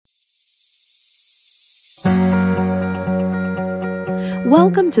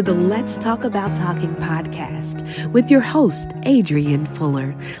Welcome to the Let's Talk About Talking podcast with your host, Adrienne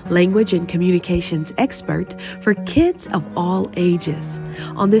Fuller, language and communications expert for kids of all ages.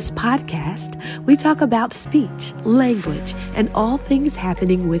 On this podcast, we talk about speech, language, and all things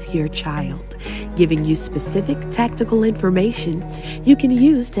happening with your child, giving you specific tactical information you can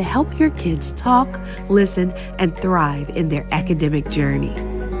use to help your kids talk, listen, and thrive in their academic journey.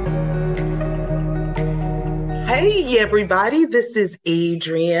 Hey everybody, this is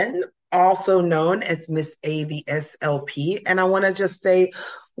Adrienne, also known as Miss A, the SLP, and I want to just say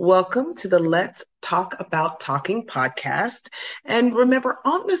welcome to the Let's Talk About Talking podcast. And remember,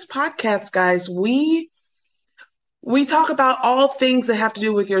 on this podcast, guys, we talk about all things that have to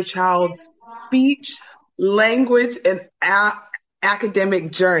do with your child's speech, language, and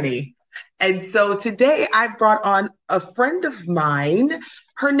academic journey. And so today I brought on a friend of mine.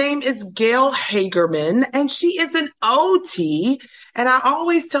 Her name is Gail Hagerman, and she is an OT. And I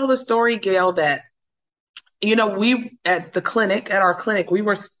always tell the story, Gail, that, we at our clinic, we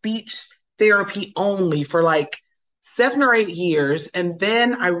were speech therapy only for like 7 or 8 years. And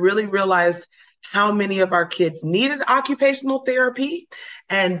then I really realized how many of our kids needed occupational therapy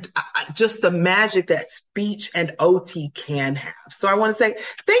and just the magic that speech and OT can have. So I want to say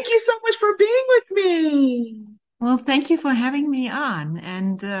thank you so much for being with me. Well, thank you for having me on.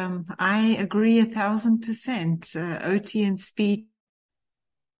 And I agree 1,000%. OT and speech.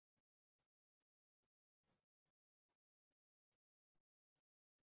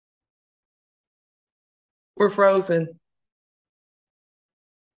 We're frozen.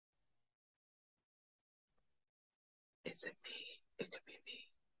 Is it me? It could be me.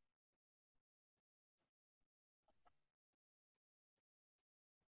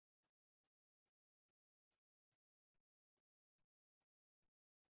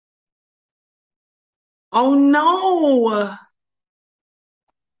 Oh no.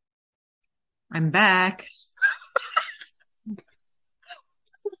 I'm back.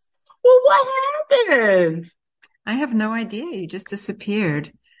 Well, what happened? I have no idea. You just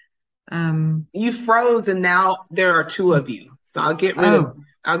disappeared. You froze, and now there are 2 of you. So I'll get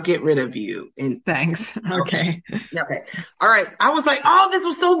rid of you. And thanks. Okay. Okay. All right. I was like, oh, this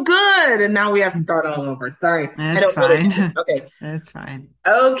was so good. And now we have to start all over. Sorry. That's fine. Okay. That's fine.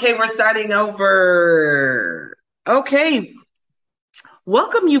 Okay. We're starting over. Okay.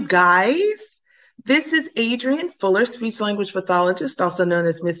 Welcome, you guys. This is Adrienne Fuller, speech language pathologist, also known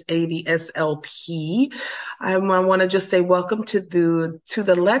as Miss A, the SLP. I want to just say welcome to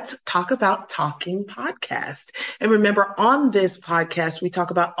the Let's Talk About Talking podcast. And remember, on this podcast, we talk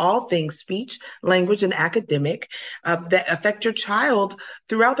about all things speech, language, and academic that affect your child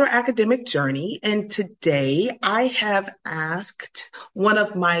throughout their academic journey. And today, I have asked one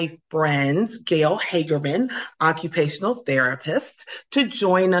of my friends, Gail Hagerman, occupational therapist, to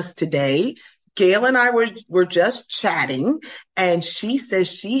join us today. Gail and I were just chatting, and she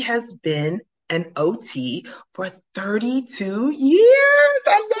says she has been an OT for 32 years.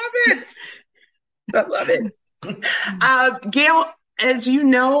 I love it. Gail, as you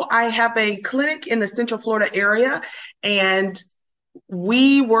know, I have a clinic in the Central Florida area, and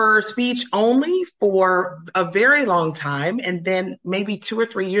we were speech only for a very long time. And then maybe 2 or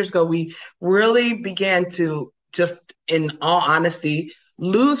 3 years ago, we really began to, just in all honesty,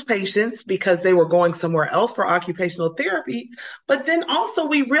 lose patients because they were going somewhere else for occupational therapy. But then also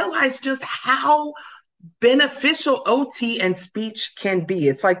we realized just how beneficial OT and speech can be.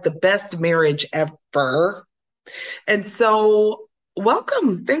 It's like the best marriage ever. And so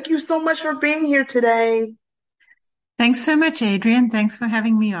welcome. Thank you so much for being here today. Thanks so much, Adrienne. Thanks for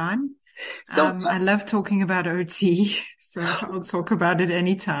having me on. So I love talking about OT, so I'll talk about it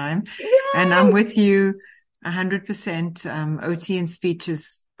anytime. Yes. And I'm with you 100%. OT and speech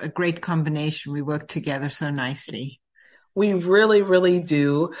is a great combination. We work together so nicely. We really, really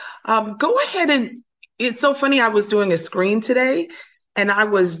do. Go ahead, and it's so funny. I was doing a screen today, and I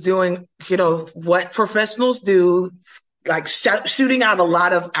was doing, what professionals do, like shooting out a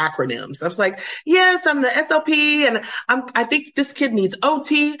lot of acronyms. I was like, yes, I'm the SLP, and I think this kid needs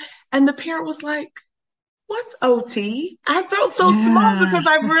OT. And the parent was like, what's OT? I felt so small because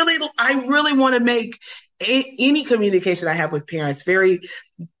I really want to make any communication I have with parents very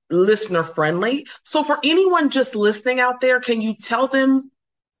listener friendly. So for anyone just listening out there, can you tell them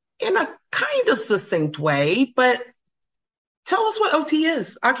in a kind of succinct way, but tell us what OT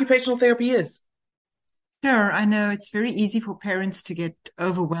is, occupational therapy is? Sure. I know it's very easy for parents to get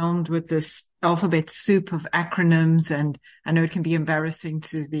overwhelmed with this alphabet soup of acronyms. And I know it can be embarrassing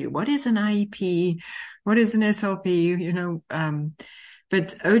to be, what is an IEP? What is an SLP?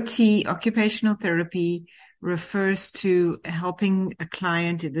 But OT, occupational therapy, refers to helping a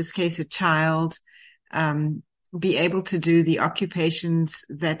client, in this case, a child, be able to do the occupations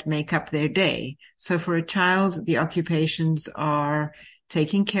that make up their day. So for a child, the occupations are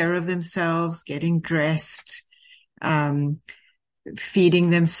taking care of themselves, getting dressed, feeding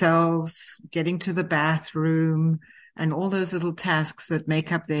themselves, getting to the bathroom, and all those little tasks that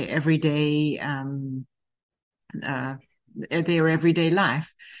make up their everyday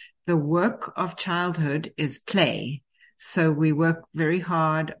life. The work of childhood is play. So we work very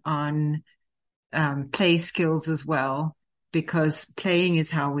hard on play skills as well, because playing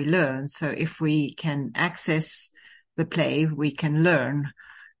is how we learn. So if we can access the play, we can learn.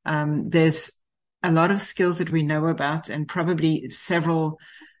 There's a lot of skills that we know about, and probably several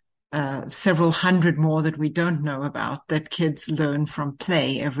hundred more that we don't know about, that kids learn from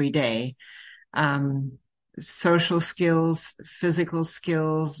play every day. Social skills, physical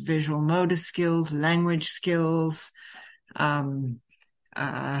skills, visual motor skills, language skills,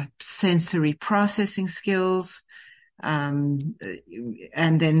 sensory processing skills, and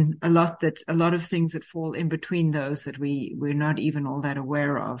then a lot of things that fall in between those that we're not even all that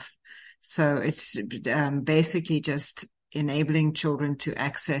aware of. So it's basically just enabling children to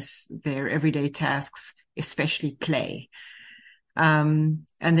access their everyday tasks, especially play. And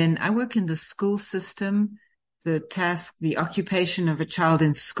then I work in the school system. The occupation of a child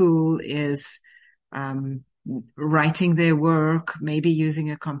in school is writing their work, maybe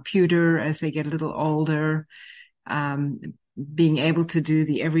using a computer as they get a little older, being able to do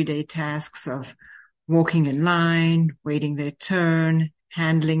the everyday tasks of walking in line, waiting their turn,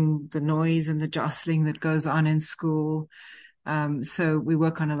 handling the noise and the jostling that goes on in school. So we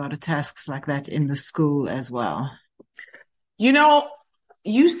work on a lot of tasks like that in the school as well. You know,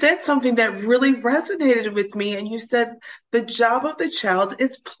 you said something that really resonated with me, and you said the job of the child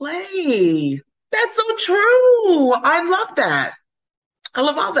is play. That's so true. I love that. I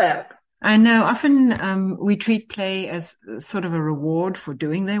love all that. I know often we treat play as sort of a reward for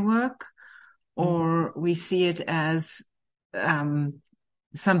doing their work, or we see it as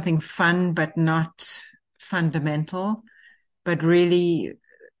something fun but not fundamental. But really,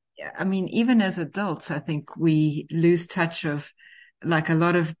 I mean, even as adults, I think we lose touch of, like, a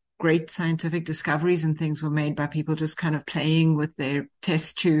lot of great scientific discoveries and things were made by people just kind of playing with their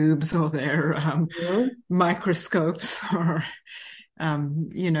test tubes or their microscopes, or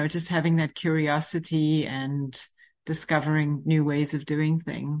just having that curiosity and discovering new ways of doing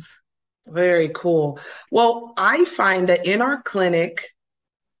things. Very cool. Well, I find that in our clinic,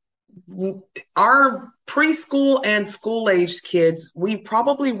 our preschool and school-aged kids, we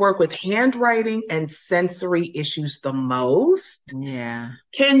probably work with handwriting and sensory issues the most. Yeah.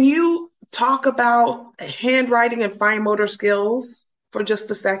 Can you talk about handwriting and fine motor skills for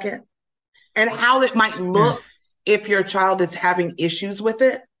just a second, and how it might look if your child is having issues with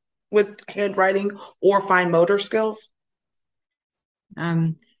it, with handwriting or fine motor skills?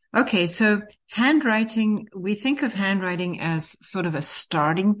 Okay, so handwriting, we think of handwriting as sort of a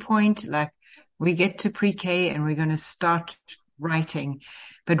starting point, like we get to pre-K and we're going to start writing.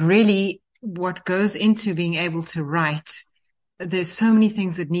 But really, what goes into being able to write, there's so many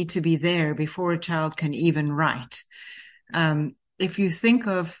things that need to be there before a child can even write. If you think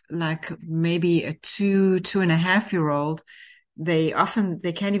of, like, maybe a 2.5-year-old, they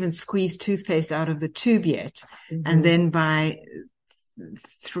can't even squeeze toothpaste out of the tube yet. And then by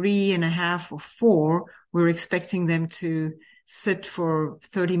 3.5 or 4, we're expecting them to sit for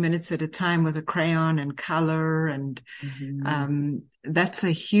 30 minutes at a time with a crayon and color. And that's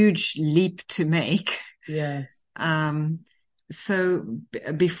a huge leap to make. Yes. So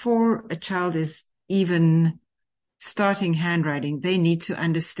before a child is even starting handwriting, they need to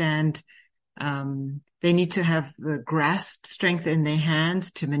understand, they need to have the grasp strength in their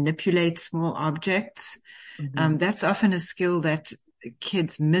hands to manipulate small objects. That's often a skill that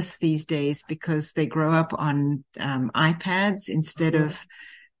kids miss these days because they grow up on iPads instead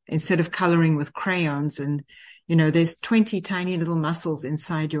of coloring with crayons. And, there's 20 tiny little muscles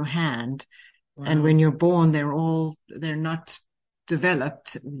inside your hand. Wow. And when you're born, they're not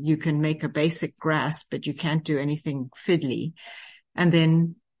developed. You can make a basic grasp, but you can't do anything fiddly. And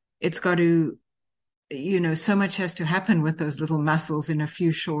then it's got to, so much has to happen with those little muscles in a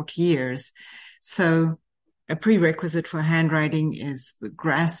few short years. So a prerequisite for handwriting is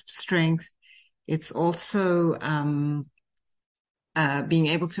grasp strength. It's also being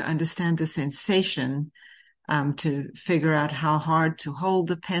able to understand the sensation, to figure out how hard to hold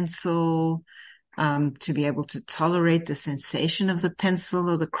the pencil, to be able to tolerate the sensation of the pencil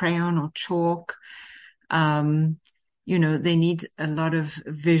or the crayon or chalk. they need a lot of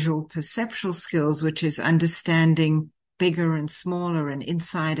visual perceptual skills, which is understanding bigger and smaller and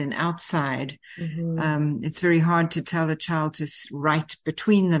inside and outside. Mm-hmm. It's very hard to tell a child to write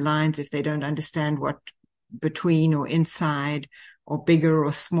between the lines if they don't understand what between or inside or bigger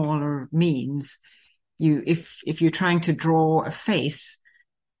or smaller means. If you're trying to draw a face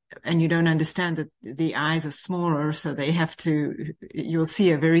and you don't understand that the eyes are smaller, so you'll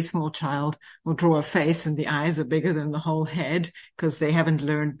see a very small child will draw a face and the eyes are bigger than the whole head because they haven't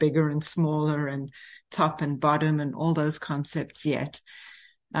learned bigger and smaller and top and bottom and all those concepts yet.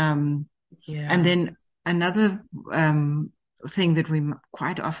 And then another thing that we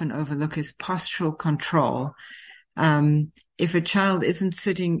quite often overlook is postural control. If a child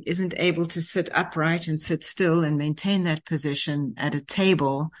isn't able to sit upright and sit still and maintain that position at a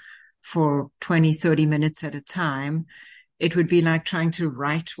table for 20, 30 minutes at a time, it would be like trying to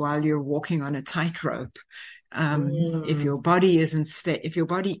write while you're walking on a tightrope. If your body if your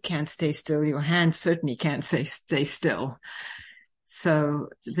body can't stay still, your hands certainly can't stay still. So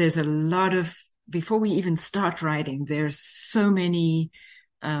there's a lot of, before we even start writing, there's so many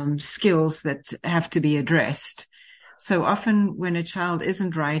skills that have to be addressed. So often when a child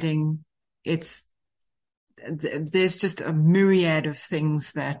isn't writing, there's just a myriad of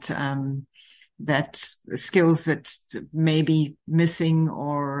things that skills that may be missing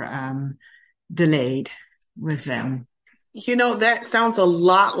or delayed with them. That sounds a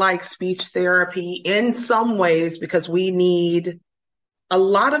lot like speech therapy in some ways, because we need a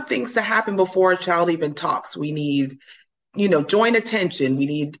lot of things to happen before a child even talks. We need, joint attention. We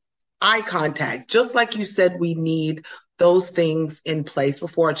need eye contact. Just like you said, we need those things in place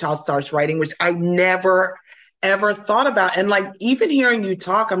before a child starts writing, which I never, ever thought about. And like, even hearing you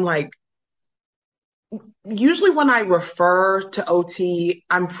talk, I'm like, usually when I refer to OT,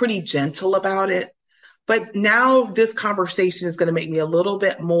 I'm pretty gentle about it. But now this conversation is going to make me a little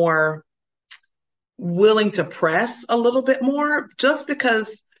bit more willing to press a little bit more, just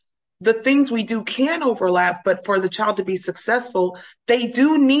because the things we do can overlap, but for the child to be successful, they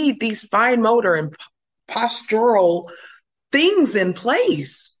do need these fine motor and postural things in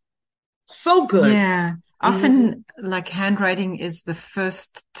place. So good. Yeah. Often like handwriting is the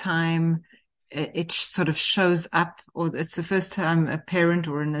first time it sort of shows up, or it's the first time a parent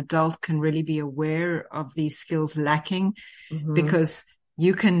or an adult can really be aware of these skills lacking, because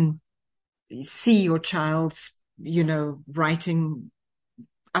you can see your child's, writing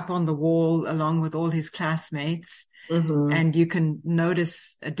up on the wall along with all his classmates, and you can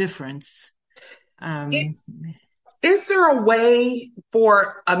notice a difference. Is there a way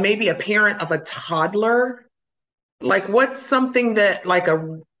for maybe a parent of a toddler? Like, what's something that, like,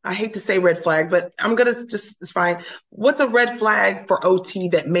 I hate to say red flag, but I'm going to it's fine. What's a red flag for OT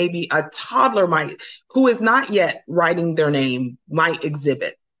that maybe a toddler who is not yet writing their name, might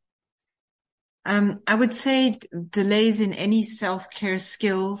exhibit? I would say delays in any self-care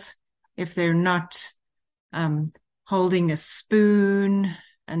skills, if they're not holding a spoon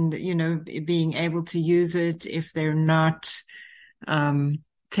and, being able to use it, if they're not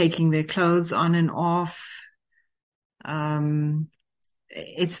taking their clothes on and off.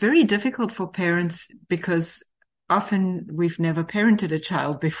 It's very difficult for parents because often we've never parented a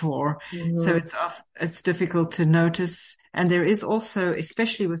child before. So it's difficult to notice. And there is also,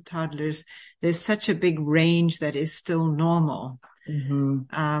 especially with toddlers, there's such a big range that is still normal.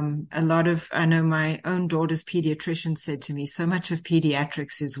 I know my own daughter's pediatrician said to me, so much of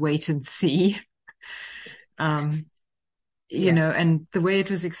pediatrics is wait and see. And the way it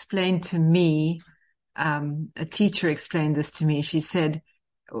was explained to me, a teacher explained this to me. She said,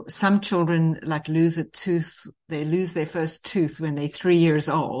 some children lose a tooth. They lose their first tooth when they're 3 years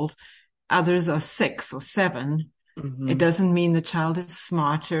old. Others are 6 or 7. It doesn't mean the child is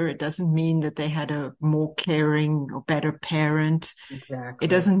smarter. It doesn't mean that they had a more caring or better parent. Exactly. It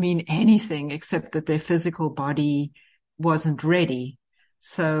doesn't mean anything except that their physical body wasn't ready.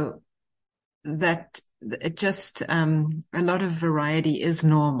 So that it just, a lot of variety is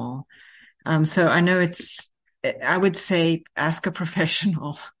normal. So I know I would say ask a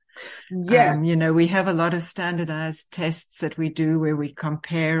professional. Yeah. We have a lot of standardized tests that we do where we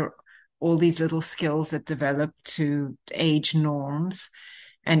compare all these little skills that develop to age norms.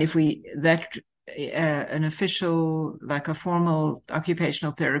 And if an official, like a formal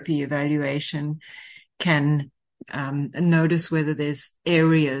occupational therapy evaluation can notice whether there's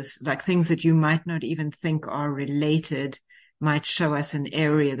areas, like things that you might not even think are related, might show us an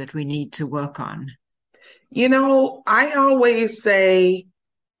area that we need to work on. I always say,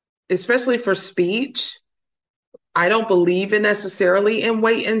 especially for speech, I don't believe in necessarily in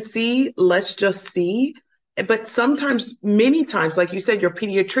wait and see. Let's just see. But sometimes, many times, like you said, your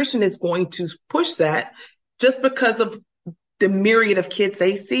pediatrician is going to push that just because of the myriad of kids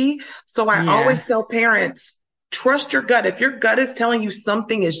they see. So I Yeah. always tell parents, trust your gut. If your gut is telling you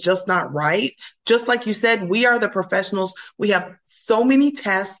something is just not right, just like you said, we are the professionals. We have so many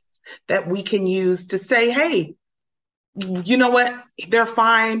tests that we can use to say, hey, you know what? They're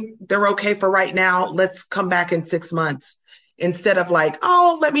fine. They're okay for right now. Let's come back in 6 months instead of like,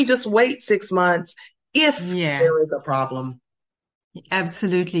 oh, let me just wait 6 months if Yeah. there is a problem.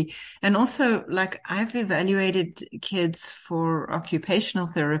 Absolutely. And also, like, I've evaluated kids for occupational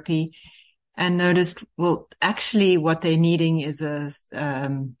therapy and noticed, well, actually what they're needing is a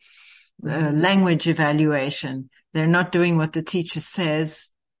language evaluation. They're not doing what the teacher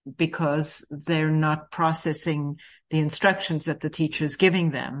says because they're not processing the instructions that the teacher is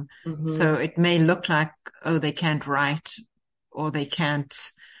giving them. Mm-hmm. So it may look like, oh, they can't write or they can't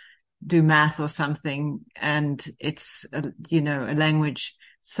do math or something, and it's a language.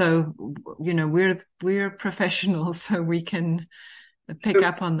 So we're professionals, so we can pick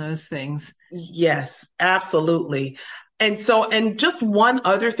up on those things. Yes, absolutely. And just one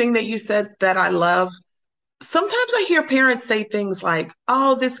other thing that you said that I love. Sometimes I hear parents say things like,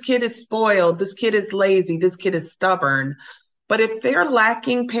 oh, this kid is spoiled, this kid is lazy, this kid is stubborn. But if they're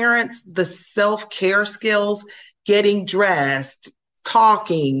lacking, parents, the self-care skills, getting dressed,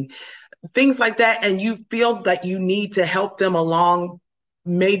 talking, things like that, and you feel that you need to help them along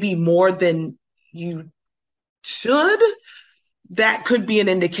maybe more than you should, that could be an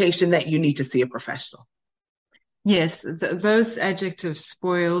indication that you need to see a professional. Yes, those adjectives,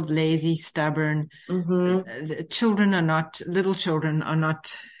 spoiled, lazy, stubborn, little children are not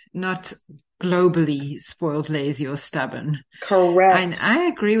globally spoiled, lazy, or stubborn. Correct. And I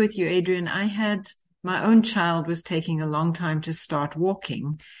agree with you, Adrian. My own child was taking a long time to start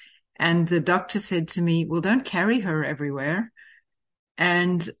walking. And the doctor said to me, well, don't carry her everywhere.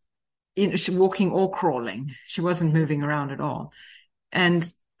 And, she walking or crawling. She wasn't moving around at all. And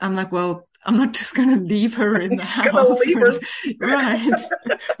I'm like, well, I'm not just going to leave her in the house. Right.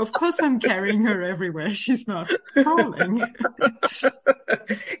 Of course I'm carrying her everywhere. She's not crawling.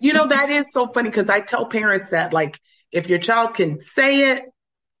 That is so funny because I tell parents that, like, if your child can say it,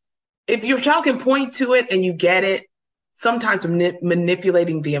 if your child can point to it and you get it, sometimes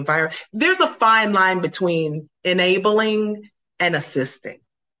manipulating the environment, there's a fine line between enabling and assisting.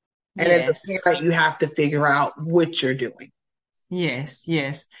 And as a parent, you have to figure out what you're doing. Yes,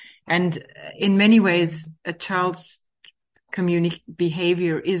 yes. And in many ways, a child's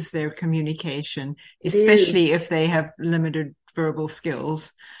behavior is their communication, especially if they have limited verbal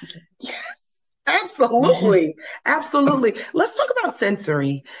skills. Yes, absolutely. Absolutely. Let's talk about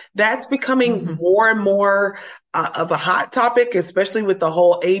sensory. That's becoming more and more of a hot topic, especially with the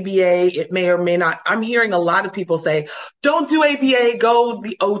whole ABA. It may or may not. I'm hearing a lot of people say, don't do ABA, go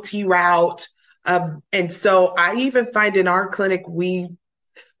the OT route. And so I even find in our clinic,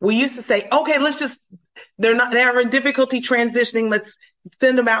 we used to say, okay, they're in difficulty transitioning. Let's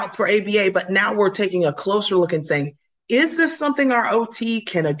send them out for ABA. But now we're taking a closer look and saying, is this something our OT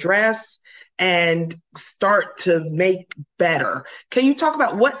can address and start to make better? Can you talk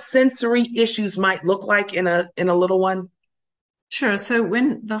about what sensory issues might look like in a little one? Sure. So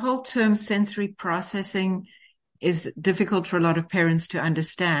when the whole term sensory processing is difficult for a lot of parents to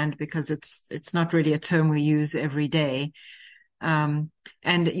understand because it's not really a term we use every day. And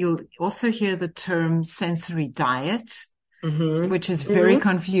you'll also hear the term sensory diet, which is very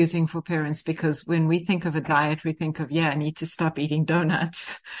confusing for parents because when we think of a diet, we think of, I need to stop eating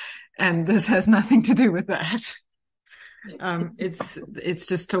donuts. And this has nothing to do with that. It's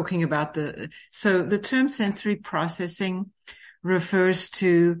just talking about so the term sensory processing refers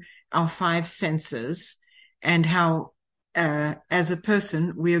to our 5 senses and how, as a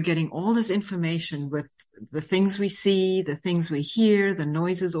person, we are getting all this information with the things we see, the things we hear, the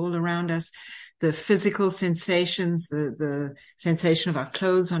noises all around us, the physical sensations, the sensation of our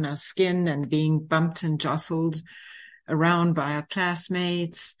clothes on our skin and being bumped and jostled around by our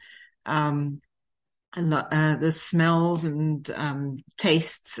classmates, the smells and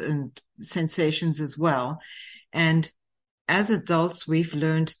tastes and sensations as well. And as adults, we've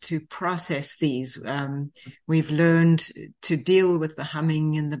learned to process these. We've learned to deal with the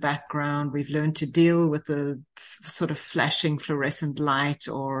humming in the background. We've learned to deal with the sort of flashing fluorescent light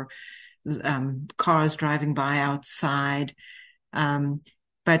or cars driving by outside.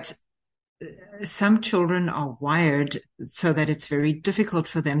 But some children are wired so that it's very difficult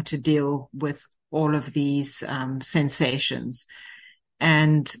for them to deal with all of these sensations.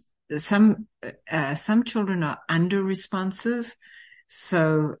 And some children are under responsive.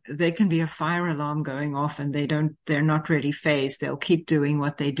 So there can be a fire alarm going off and they're not really phased. They'll keep doing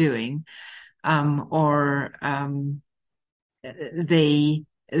what they're doing. These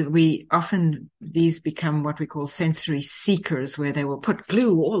become what we call sensory seekers, where they will put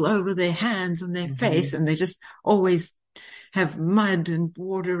glue all over their hands and their face, and they just always have mud and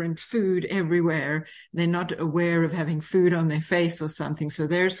water and food everywhere. They're not aware of having food on their face or something. So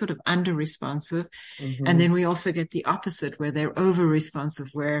they're sort of under responsive. And then we also get the opposite, where they're over responsive,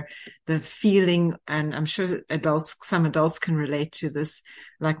 where the feeling, and I'm sure some adults can relate to this,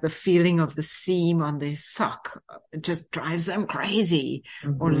 like the feeling of the seam on their sock just drives them crazy,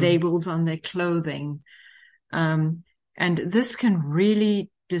 or labels on their clothing. And this can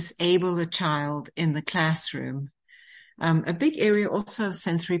really disable a child in the classroom. A big area also of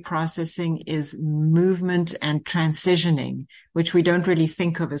sensory processing is movement and transitioning, which we don't really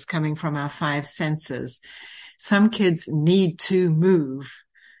think of as coming from our five senses. Some kids need to move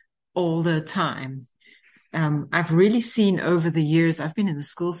all the time. I've really seen over the years, I've been in the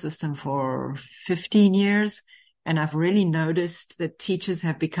school system for 15 years, and I've really noticed that teachers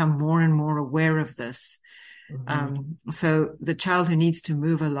have become more and more aware of this. So the child who needs to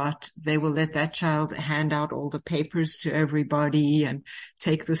move a lot, they will let that child hand out all the papers to everybody and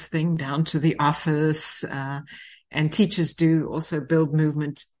take this thing down to the office. And teachers do also build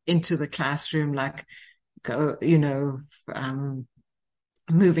movement into the classroom, like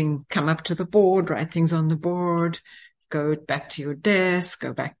moving, come up to the board, write things on the board, go back to your desk,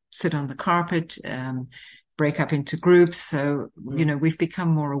 go back, sit on the carpet, break up into groups. So, we've become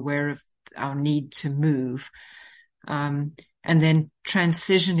more aware of our need to move. And then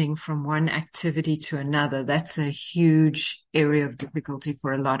transitioning from one activity to another, that's a huge area of difficulty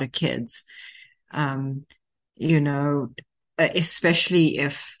for a lot of kids. Especially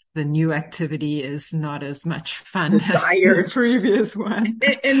if the new activity is not as much fun as the previous one.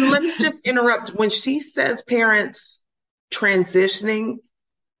 And let me just interrupt. When she says parents transitioning,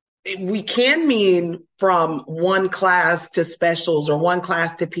 we can mean from one class to specials or one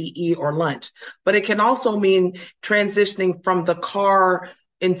class to PE or lunch, but it can also mean transitioning from the car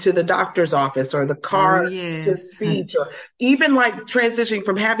into the doctor's office or the car to speech, or even like transitioning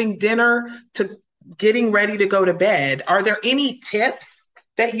from having dinner to getting ready to go to bed. Are there any tips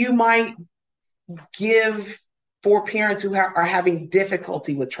that you might give for parents who are having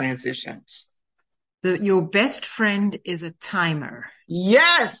difficulty with transitions? Your best friend is a timer.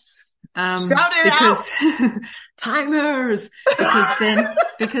 Yes. Shout it out. Timers,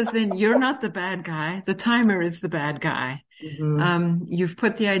 because then you're not the bad guy. The timer is the bad guy. You've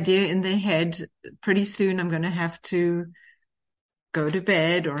put the idea in their head. Pretty soon I'm going to have to go to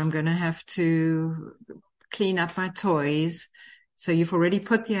bed, or I'm going to have to clean up my toys. So you've already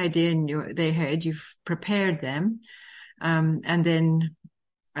put the idea in their head. You've prepared them. And then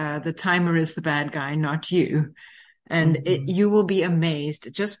the timer is the bad guy, not you. And you will be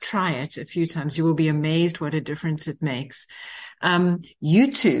amazed. Just try it a few times. You will be amazed what a difference it makes.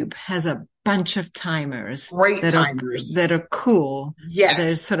 YouTube has a bunch of timers. Great timers. That are cool. Yes.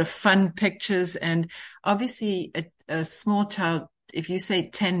 There's sort of fun pictures. And obviously a small child, if you say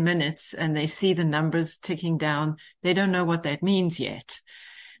 10 minutes and they see the numbers ticking down, they don't know what that means yet.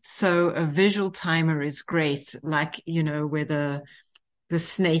 So a visual timer is great. Like, where the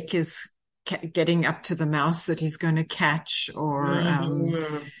snake is getting up to the mouse that he's going to catch, or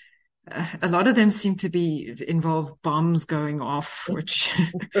a lot of them seem to involve bombs going off, which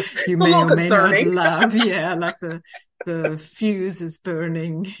you may or may not love. Yeah, like the fuse is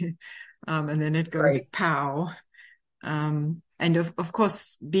burning, and then it goes pow. And of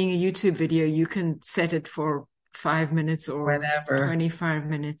course, being a YouTube video, you can set it for 5 minutes or whatever, 25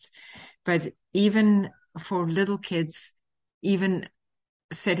 minutes. But even for little kids, even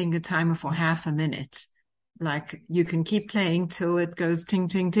setting a timer for half a minute, like you can keep playing till it goes ting,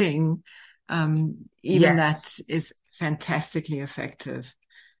 ting, ting. That is fantastically effective.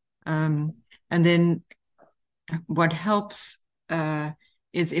 And then what helps,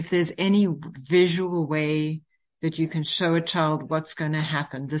 is if there's any visual way that you can show a child what's going to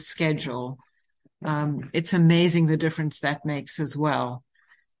happen, the schedule. It's amazing the difference that makes as well.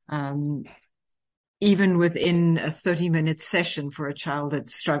 Even within a 30-minute session for a child that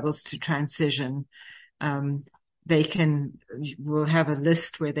struggles to transition, we'll have a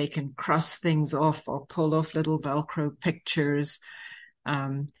list where they can cross things off or pull off little Velcro pictures.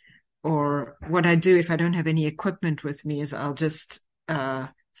 Or what I do if I don't have any equipment with me is I'll just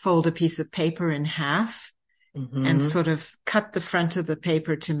fold a piece of paper in half and Mm-hmm. sort of cut the front of the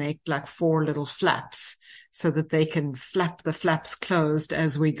paper to make like 4 little flaps so that they can flap the flaps closed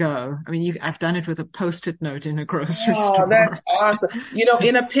as we go. I mean, I've done it with a Post-it note in a grocery Oh, that's store. awesome.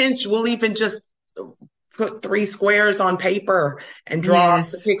 In a pinch, we'll even just put 3 squares on paper and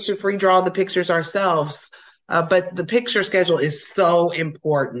Yes, draw the pictures ourselves. But the picture schedule is so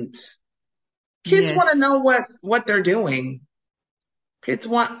important. Kids want to know yes, what they're doing. Kids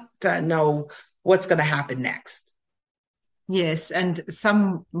want to know what's going to happen next. yes. And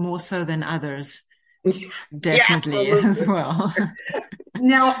some more so than others, Yeah, definitely as absolutely. well.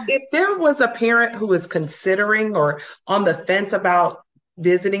 Now, if there was a parent who is considering or on the fence about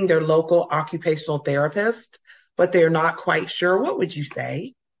visiting their local occupational therapist, but they're not quite sure, what would you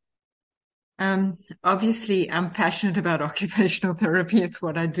say? Obviously, I'm passionate about occupational therapy. It's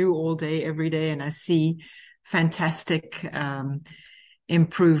what I do all day, every day, and I see fantastic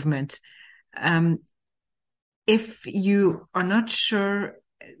improvement. If you are not sure,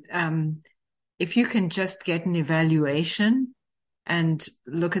 if you can just get an evaluation and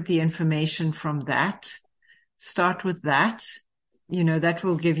look at the information from that, start with that. That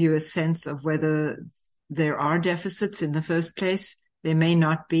will give you a sense of whether there are deficits in the first place. There may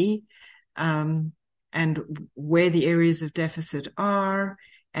not be. And where the areas of deficit are,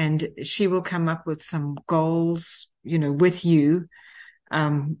 and she will come up with some goals, with you.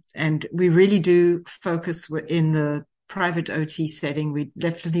 And we really do focus in the private OT setting. We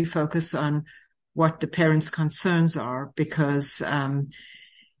definitely focus on what the parents' concerns are, because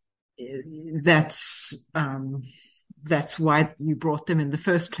that's why you brought them in the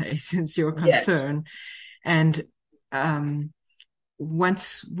first place. It's your Yes. concern. And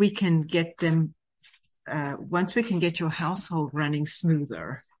once we can get your household running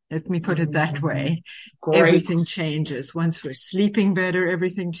smoother, let me put it that way, Great. everything changes. Once we're sleeping better,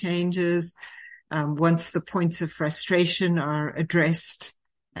 everything changes. Once the points of frustration are addressed,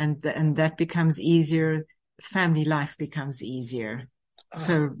 and that becomes easier, family life becomes easier.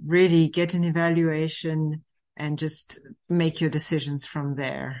 So really get an evaluation and just make your decisions from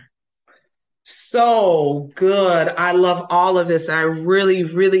there. So good. I love all of this. I really,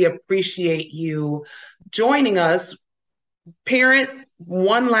 really appreciate you joining us. Parent,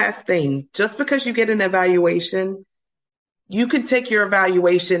 one last thing. Just because you get an evaluation, you can take your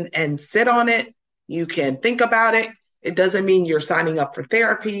evaluation and sit on it. You can think about it. It doesn't mean you're signing up for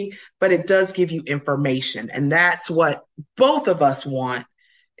therapy, but it does give you information. And that's what both of us want,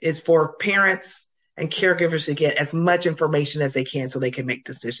 is for parents and caregivers to get as much information as they can so they can make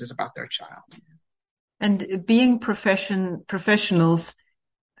decisions about their child. And being professionals,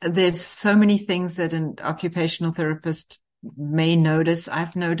 there's so many things that an occupational therapist may notice.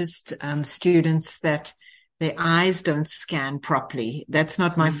 I've noticed students that their eyes don't scan properly. That's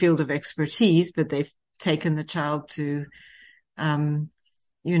not my field of expertise, but they've taken the child to,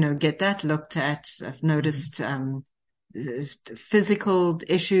 get that looked at. I've noticed physical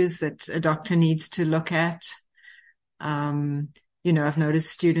issues that a doctor needs to look at. I've noticed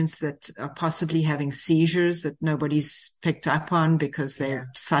students that are possibly having seizures that nobody's picked up on because they're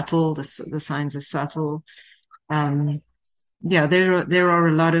subtle. The signs are subtle. There are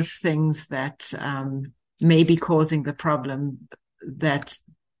a lot of things that may be causing the problem, that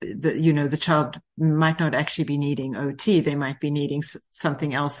the child might not actually be needing OT. They might be needing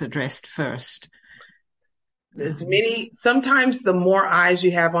something else addressed first. Sometimes the more eyes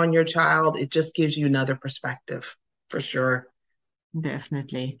you have on your child, it just gives you another perspective, for sure.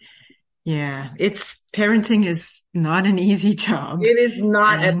 Definitely. Yeah. Parenting is not an easy job. It is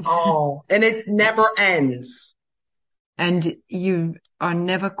not at all. And it never ends. And you are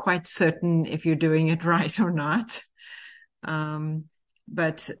never quite certain if you're doing it right or not.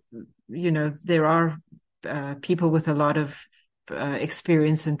 But, there are people with a lot of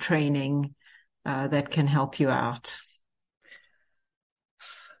experience and training that can help you out.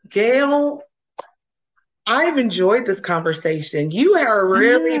 Gail, I've enjoyed this conversation. You are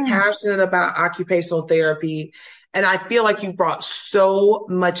really passionate about occupational therapy, and I feel like you brought so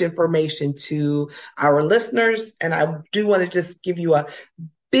much information to our listeners. And I do want to just give you a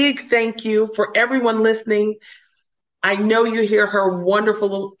big thank you for everyone listening. I know you hear her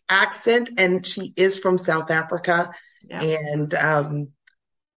wonderful accent, and she is from South Africa. Yeah. And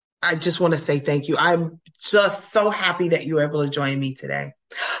I just want to say thank you. I'm just so happy that you were able to join me today.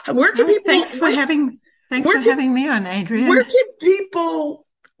 Thanks for having me on, Adrian. Where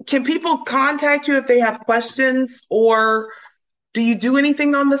can people contact you if they have questions, or do you do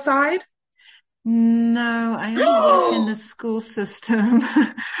anything on the side? No, I only work in the school system.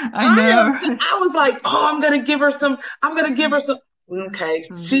 I know. I was like, I'm going to give her some. Okay.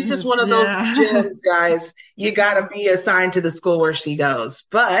 So She's just one of those gems, guys. You got to be assigned to the school where she goes.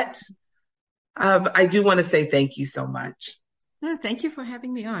 But I do want to say thank you so much. No, thank you for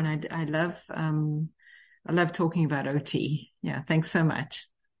having me on. I love talking about OT. Yeah, thanks so much.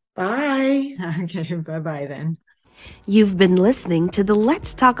 Bye. Okay, bye-bye then. You've been listening to the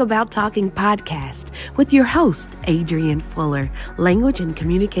Let's Talk About Talking podcast with your host, Adrienne Fuller, language and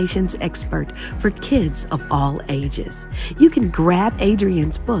communications expert for kids of all ages. You can grab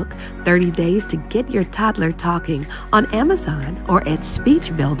Adrienne's book, 30 Days to Get Your Toddler Talking, on Amazon or at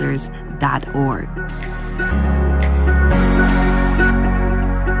speechbuilders.org.